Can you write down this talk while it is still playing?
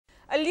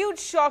salute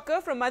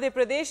shocker from Madhya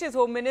Pradesh's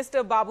Home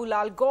Minister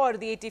Babulal Gaur.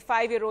 The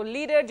 85-year-old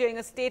leader, during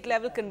a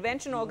state-level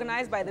convention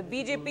organized by the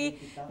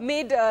BJP,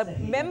 made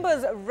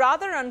members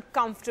rather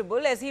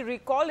uncomfortable as he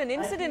recalled an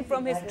incident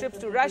from his trips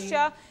to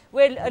Russia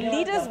where a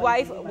leader's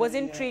wife was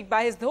intrigued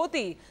by his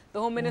dhoti. The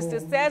Home Minister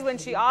says when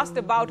she asked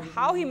about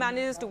how he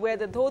manages to wear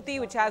the dhoti,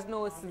 which has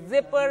no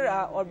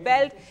zipper or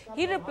belt,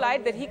 he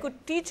replied that he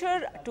could teach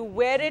her to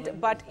wear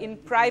it, but in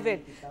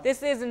private.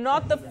 This is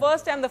not the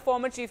first time the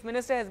former Chief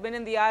Minister has been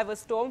in the eye of a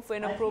storm for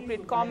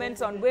inappropriate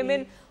comments on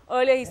women.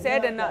 Earlier he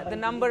said the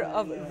number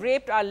of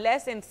raped are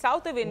less in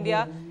south of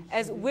India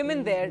as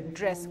women there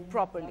dress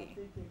properly.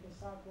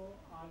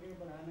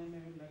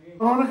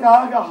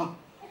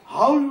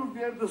 How you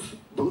wear this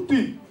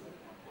dhoti?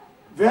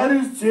 Where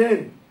is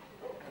chain?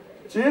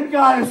 Chain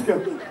कहाँ है इसके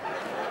अंदर?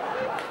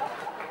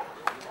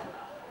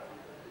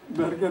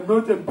 मेरे के no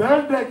chain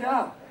belt है क्या?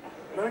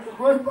 मेरे के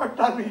कोई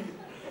पट्टा नहीं,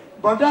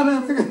 बटन है,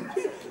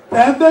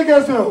 पहनते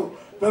कैसे हो?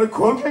 मेरे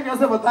खोल के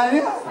कैसे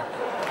बताएं?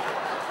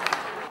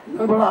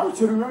 मैं बड़ा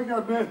आश्चर्य हुआ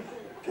कि मैं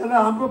कहना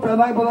हमको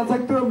पहना के बता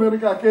सकते हो मेरे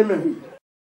के अकेले ही